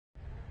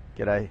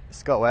G'day,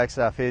 Scott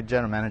Wagstaff here,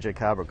 General Manager at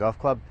Carbrook Golf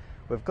Club.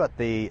 We've got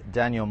the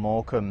Daniel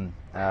Morcombe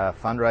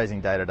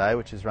fundraising day today,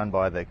 which is run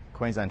by the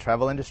Queensland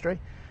travel industry.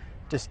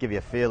 Just to give you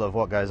a feel of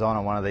what goes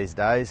on one of these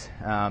days.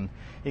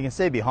 You can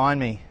see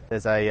behind me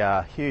there's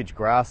a huge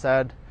grass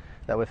ad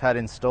that we've had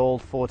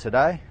installed for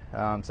today.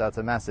 So it's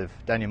a massive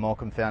Daniel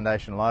Morcombe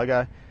Foundation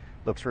logo.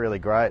 Looks really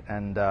great,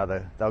 and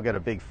they'll get a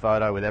big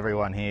photo with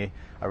everyone here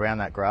around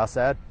that grass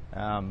ad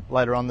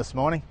later on this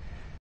morning.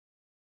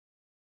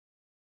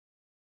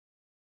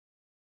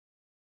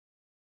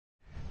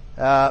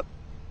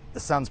 The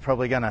sun's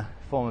probably going to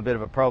form a bit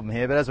of a problem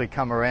here, but as we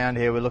come around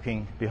here, we're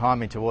looking behind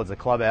me towards the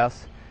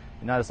clubhouse.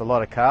 You notice a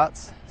lot of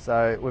carts.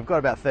 So we've got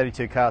about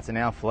 32 carts in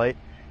our fleet,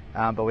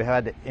 but we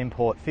had to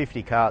import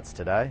 50 carts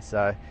today,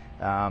 so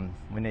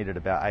we needed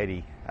about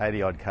 80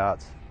 odd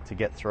carts to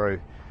get through.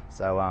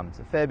 So it's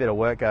a fair bit of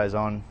work goes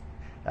on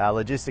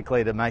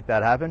logistically to make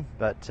that happen,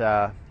 but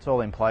it's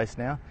all in place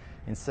now.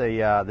 You can see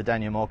the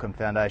Daniel Morcombe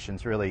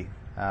Foundation's really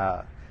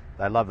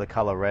they love the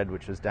colour red,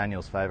 which was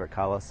Daniel's favourite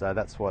colour, so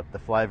that's what the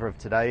flavour of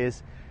today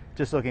is.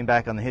 Just looking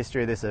back on the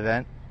history of this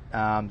event,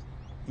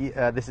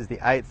 this is the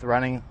 8th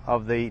running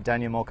of the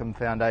Daniel Morcombe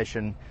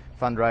Foundation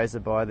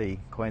fundraiser by the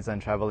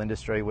Queensland travel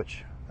industry,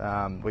 which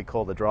we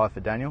call the Drive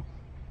for Daniel.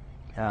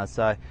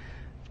 So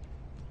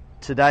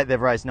to date they've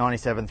raised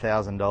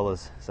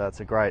 $97,000, so it's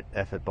a great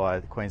effort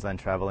by the Queensland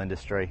travel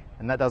industry,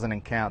 and that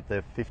doesn't count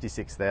the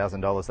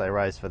 $56,000 they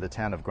raised for the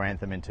town of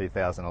Grantham in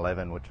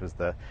 2011, which was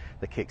the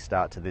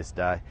kickstart to this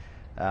day.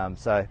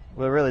 So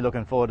we're really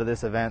looking forward to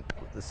this event.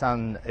 The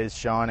sun is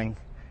shining,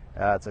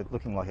 it's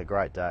looking like a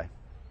great day,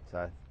 so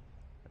I'll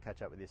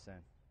catch up with you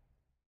soon.